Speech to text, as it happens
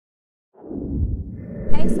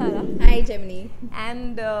Hi Sarah. Hi Gemini.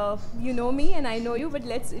 And you know me and I know you, but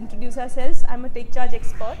let's introduce ourselves. I'm a take charge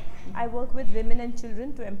expert. I work with women and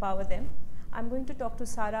children to empower them. I'm going to talk to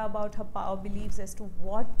Sarah about her power beliefs, as to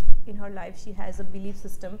what in her life she has a belief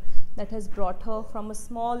system that has brought her from a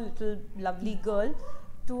small little lovely girl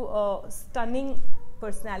to a stunning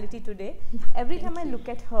personality today. Every time I look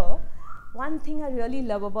at her, one thing I really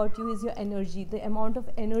love about you is your energy, the amount of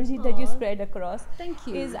energy that you spread across. Thank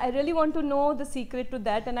you. I really want to know the secret to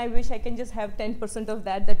that, and I wish I can just have 10% of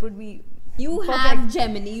that. That would be You perfect. have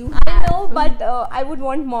Gemini. You have. I know, but I would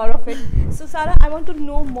want more of it. So Sarah, I want to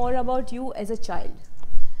know more about you as a child.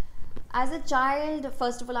 As a child,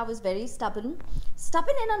 first of all, I was very stubborn.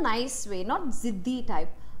 Stubborn in a nice way, not ziddi type.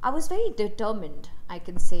 I was very determined, I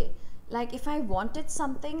can say. Like if I wanted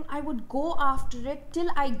something, I would go after it till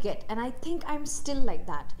I get, and I think I'm still like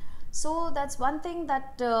that. So that's one thing,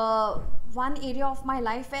 that one area of my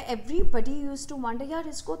life where everybody used to wonder, yaar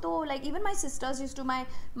isko to, like even my sisters used to, my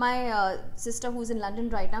sister who's in London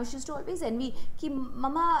right now, she used to always envy ki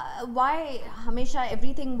mama, why hamesha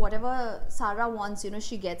everything whatever Sarah wants, you know,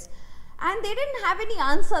 she gets. And they didn't have any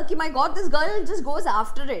answer ki my god, this girl just goes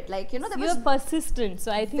after it, like, you know, You're persistent,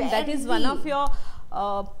 so I think that is one of your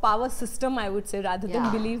power system, I would say, rather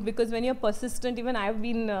than belief, because when you're persistent, even I've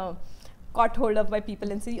been caught hold of by people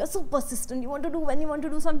and say, you're so persistent, when you want to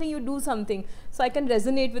do something, you do something. So I can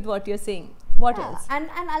resonate with what you're saying. What else? And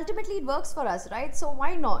ultimately it works for us, right? So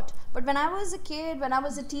why not? But when I was a kid, when I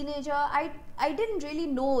was a teenager, I didn't really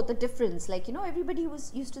know the difference. Like, you know, everybody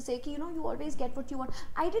used to say, you know, you always get what you want.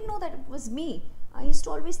 I didn't know that it was me. I used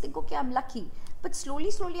to always think, okay, I'm lucky. But slowly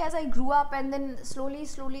as I grew up, and then slowly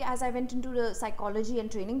as I went into the psychology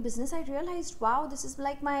and training business, I realized, wow, this is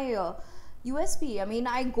like my USP. I mean,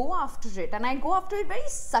 I go after it, and I go after it very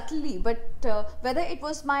subtly. But whether it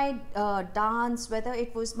was my dance, whether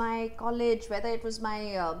it was my college, whether it was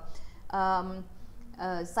my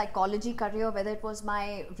psychology career, whether it was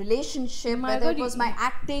my relationship, whether it was my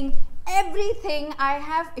acting, everything I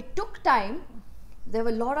have, it took time. There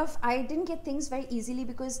were a lot of, I didn't get things very easily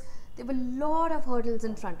because there were a lot of hurdles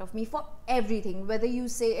in front of me for everything. Whether you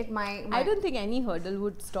say it, I don't think any hurdle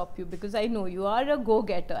would stop you, because I know you are a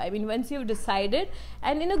go-getter. I mean, once you've decided,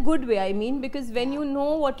 and in a good way, I mean, because when you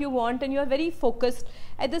know what you want and you're very focused,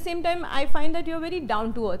 at the same time, I find that you're very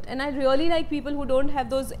down to earth. And I really like people who don't have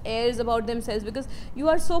those airs about themselves, because you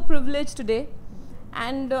are so privileged today.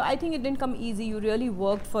 And I think it didn't come easy. You really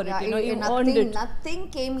worked for it. You know, you earned it. Nothing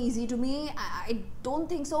came easy to me. I don't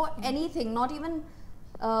think so. Anything, not even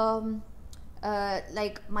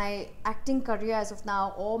like my acting career as of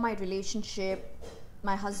now, or my relationship,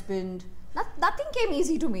 my husband. Nothing came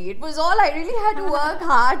easy to me. It was all, I really had to work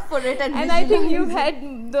hard for it. And I think you've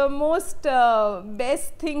had the most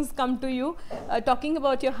best things come to you. Talking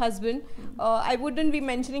about your husband, I wouldn't be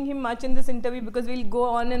mentioning him much in this interview, because we'll go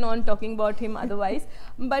on and on talking about him otherwise.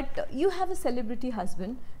 But you have a celebrity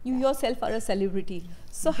husband. You yourself are a celebrity.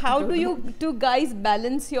 So how do you two guys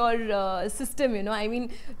balance your system? You know, I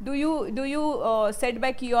mean, do you set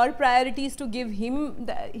back your priorities to give him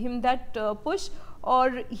that push?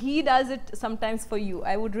 Or he does it sometimes for you?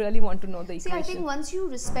 I would really want to know the equation. See, I think once you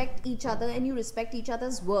respect each other and you respect each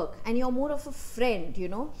other's work, and you're more of a friend, you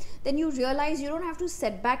know, then you realize you don't have to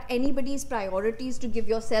set back anybody's priorities to give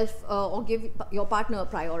yourself or give your partner a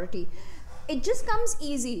priority. It just comes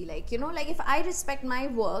easy. Like, you know, like if I respect my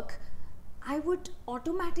work, I would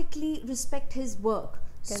automatically respect his work.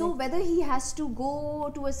 So whether he has to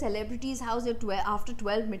go to a celebrity's house at after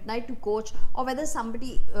 12 midnight to coach, or whether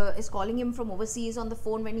somebody is calling him from overseas on the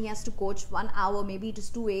phone when he has to coach 1 hour, maybe it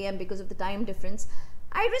is 2 AM because of the time difference,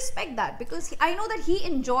 I respect that, because I know that he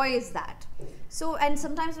enjoys that. So, and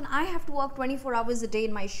sometimes when I have to work 24 hours a day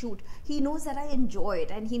in my shoot, he knows that I enjoy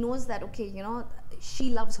it, and he knows that, okay, you know,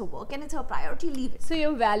 she loves her work and it's her priority, leave it. So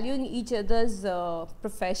you're valuing each other's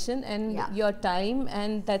profession and your time,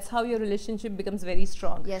 and that's how your relationship becomes very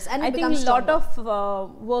strong. Yes, and I think a lot of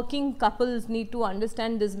working couples need to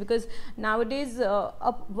understand this, because nowadays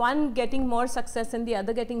one getting more success and the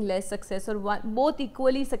other getting less success, or both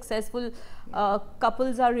equally successful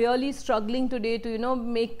couples are really struggling today to, you know,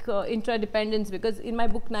 make interdependence. Because in my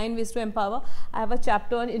book 9 Ways to Empower, I have a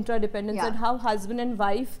chapter on interdependence and how husband and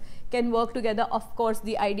wife can work together. Of course,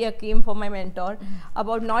 the idea came from my mentor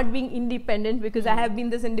about not being independent, because I have been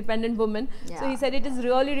this independent woman. So he said it is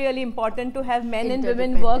really, really important to have men and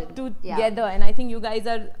women work together. And I think you guys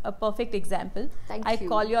are a perfect example. I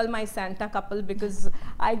call you all my Santa couple, because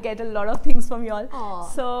I get a lot of things from you all.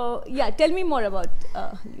 So yeah, tell me more about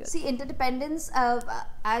See, interdependence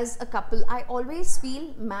as a couple, I always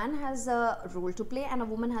feel man has a role to play and a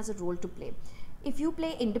woman has a role to play. if you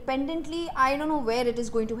play independently, I don't know where it is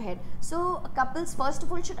going to head. So couples first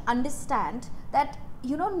of all should understand that,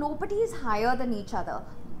 you know, nobody is higher than each other.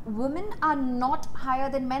 Women are not higher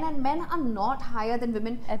than men, and men are not higher than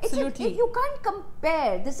women. Absolutely. You can't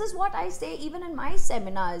compare. This is what I say even in my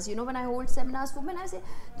seminars. You know, when I hold seminars for women, I say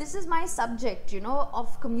this is my subject, you know,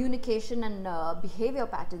 of communication and behavior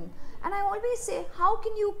pattern. And I always say, how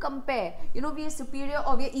can you compare? You know, we are superior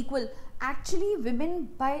or we are equal. Actually, women,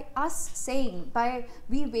 by us saying, by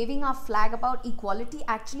we waving our flag about equality,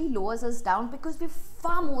 actually lowers us down, because we're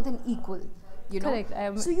far more than equal. You know?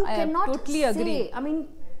 Correct. So you cannot totally say, agree. I mean,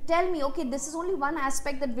 tell me, okay, this is only one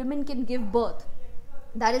aspect that women can give birth.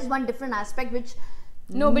 That is one different aspect which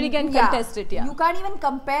nobody can contest it. Yeah, you can't even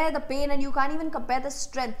compare the pain, and you can't even compare the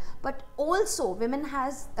strength. But also, women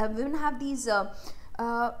have these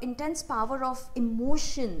intense power of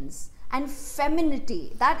emotions and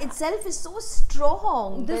femininity. That itself is so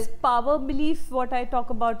strong. This power belief, what I talk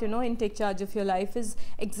about, you know, in Take Charge of Your Life, is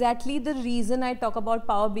exactly the reason I talk about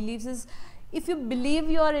power beliefs. Is if you believe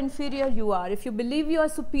you are inferior, you are. If you believe you are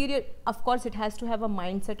superior, of course it has to have a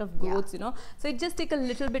mindset of growth, you know. So it just takes a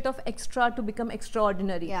little bit of extra to become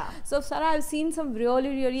extraordinary. Yeah. So Sara, I've seen some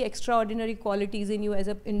really extraordinary qualities in you as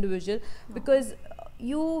an individual, because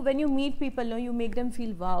you, when you meet people, no, you make them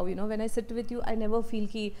feel wow. You know, when I sit with you, I never feel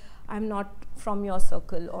ki I'm not from your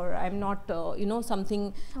circle, or I'm not, you know,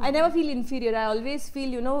 something. I never feel inferior. I always feel,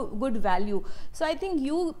 you know, good value. So I think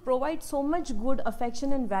you provide so much good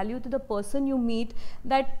affection and value to the person you meet,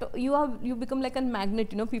 that you become like a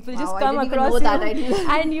magnet. You know, people just come across you,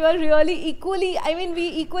 and you are really equally. I mean, we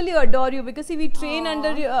equally adore you, because see, we train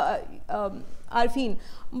under Arfeen.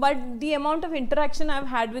 But the amount of interaction I've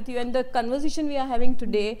had with you and the conversation we are having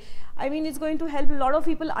today, I mean, it's going to help a lot of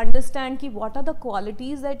people understand ki what are the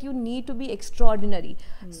qualities that you need to be extraordinary.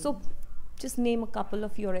 So just name a couple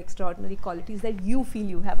of your extraordinary qualities that you feel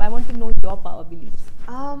you have. I want to know your power beliefs.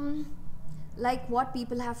 Like what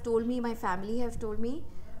people have told me, my family have told me,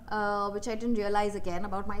 which I didn't realize again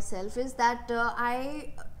about myself, is that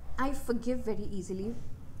I forgive very easily.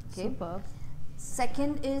 Okay. Superb.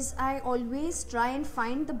 Second is, I always try and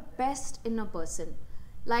find the best in a person.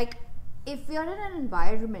 Like, if we are in an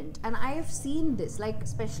environment, and I have seen this, like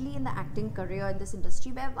especially in the acting career in this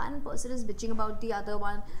industry, where one person is bitching about the other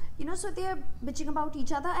one, you know, so they are bitching about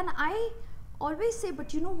each other, and I always say,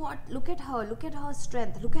 but you know what, look at her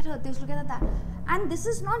strength, look at her this, look at her that. And this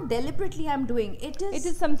is not deliberately I'm doing it. It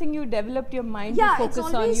is something you developed your mind to focus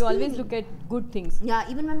on. You always look at good things. Yeah,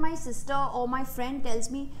 even when my sister or my friend tells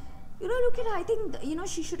me, you know, look at her, I think, you know,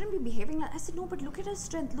 she shouldn't be behaving like, I said, no, but look at her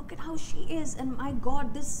strength, look at how she is, and my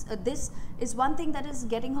God, this is one thing that is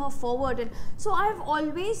getting her forward. And so I've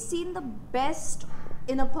always seen the best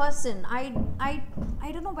in a person. I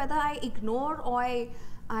don't know whether I ignore, or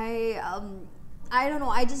I don't know,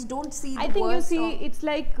 I just don't see the I think you see, it's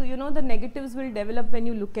like, you know, the negatives will develop when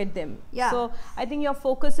you look at them. Yeah. So I think your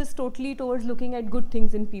focus is totally towards looking at good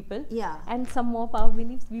things in people. Yeah. And some more power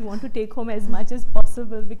beliefs we want to take home as much as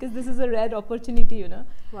possible, because this is a rare opportunity, you know.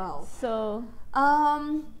 Wow. So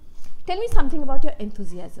tell me something about your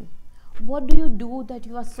enthusiasm. What do you do that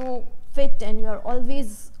you are so fit and you are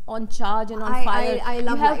always on charge and on fire? I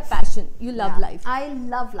love life. You have passion. You love life. I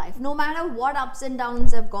love life. No matter what ups and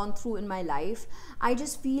downs I've gone through in my life, I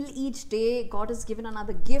just feel each day God has given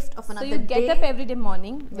another gift of another day. So you get up every day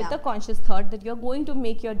morning with a conscious thought that you're going to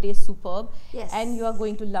make your day superb. Yes. And you are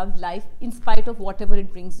going to love life in spite of whatever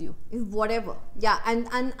it brings you. Whatever. Yeah.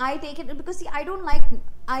 And I take it because, see, I don't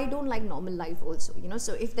like normal life also, you know.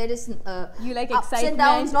 So if there is you like ups excitement, and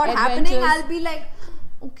downs not adventures. happening, I'll be like,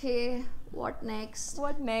 okay, what next?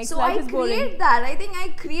 What next? So life I is boring. create that. I think I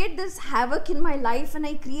create this havoc in my life, and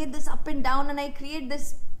I create this up and down, and I create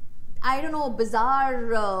this, I don't know,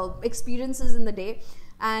 bizarre experiences in the day.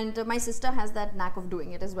 And my sister has that knack of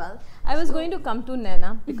doing it as well. I was going to come to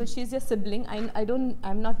Naina because she's your sibling.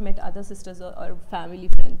 I've not met other sisters or family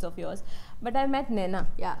friends of yours, but I met Naina.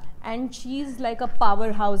 Yeah. And she's like a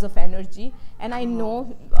powerhouse of energy. And I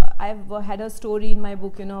know I've had a story in my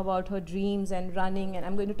book, you know, about her dreams and running, and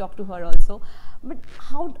I'm going to talk to her also. But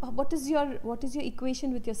what is your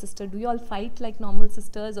equation with your sister? Do you all fight like normal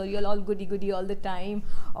sisters, or you're all goody all the time?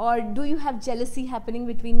 Or do you have jealousy happening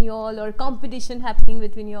between you all, or competition happening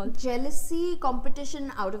between you all? Jealousy,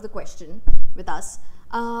 competition, out of the question with us.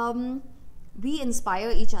 We inspire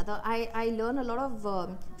each other. I learn a lot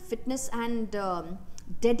of fitness and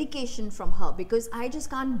dedication from her, because I just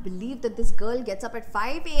can't believe that this girl gets up at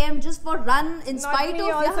 5 a.m. just for run, in spite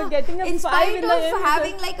of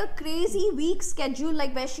having like a crazy week schedule,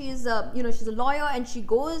 like where she is you know, she's a lawyer and she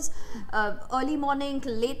goes early morning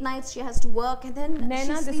till late nights, she has to work, and then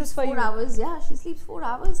Naina, she sleeps 4 hours. Yeah, she sleeps 4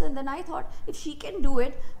 hours. And then I thought, if she can do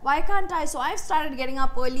it, why can't I? So I've started getting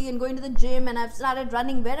up early and going to the gym, and I've started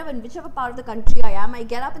running wherever, in whichever part of the country I am. I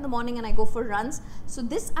get up in the morning and I go for runs. So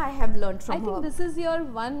this I have learned from her. I think this is your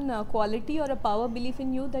one quality or a power belief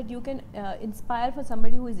in you, that you can inspire for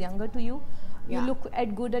somebody who is younger to you. You look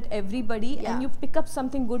at good at everybody and you pick up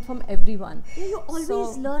something good from everyone. Yeah, you're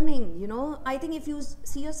always learning, you know. I think if you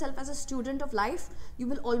see yourself as a student of life, you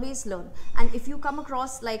will always learn. And if you come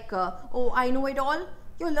across like, oh, I know it all,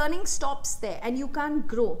 your learning stops there and you can't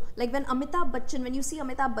grow. Like when you see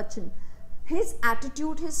Amitabh Bachchan, his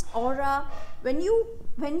attitude, his aura, when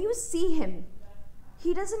you see him,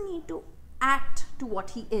 he doesn't need to act to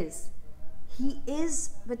what he is. He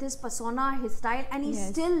is with his persona, his style, and he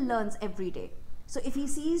still learns every day. So if he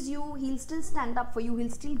sees you, he'll still stand up for you, he'll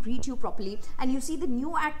still greet you properly. And you see the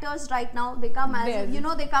new actors right now, they come as, you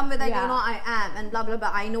know, they come with like, you know, I am, and blah, blah,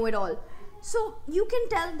 blah, I know it all. So you can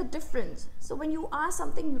tell the difference. So when you are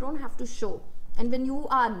something, you don't have to show. And when you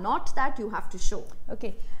are not that, you have to show.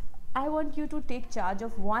 Okay. I want you to take charge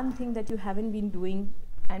of one thing that you haven't been doing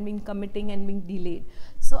and been committing and being delayed.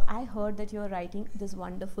 So I heard that you're writing this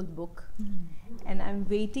wonderful book and I'm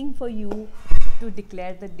waiting for you to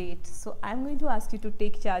declare the date. So I'm going to ask you to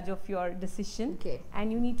take charge of your decision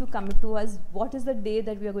and you need to commit to us. What is the day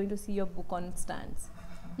that we are going to see your book on stands?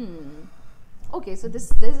 Okay, so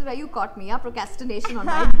this is where you caught me, procrastination on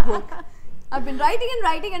my book. I've been writing and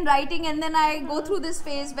writing and writing, and then I go through this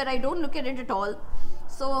phase where I don't look at it at all.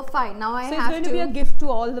 So fine, now I have to... So it's going to be a gift to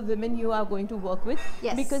all the women you are going to work with.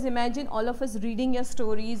 Yes. Because imagine all of us reading your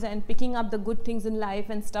stories and picking up the good things in life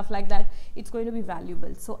and stuff like that. It's going to be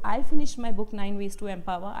valuable. So I finished my book, 9 Ways to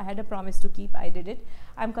Empower. I had a promise to keep. I did it.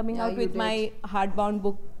 I'm coming out with my hardbound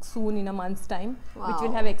book soon in a month's time, which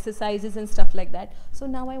will have exercises and stuff like that. So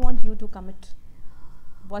now I want you to commit.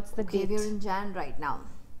 What's the date? We're in Jan right now.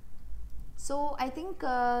 So I think...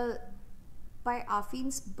 by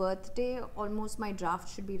Arfeen's birthday, almost my draft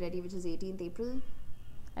should be ready, which is 18th April.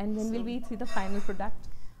 And when will we see the final product?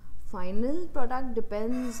 Final product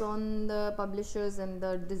depends on the publishers and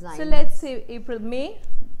the design. So let's say May,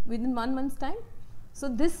 within 1 month's time.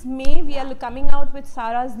 So this May we are coming out with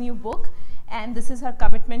Sara's new book, and this is her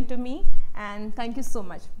commitment to me. And thank you so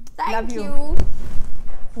much. Thank you.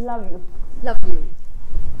 Love you. Love you.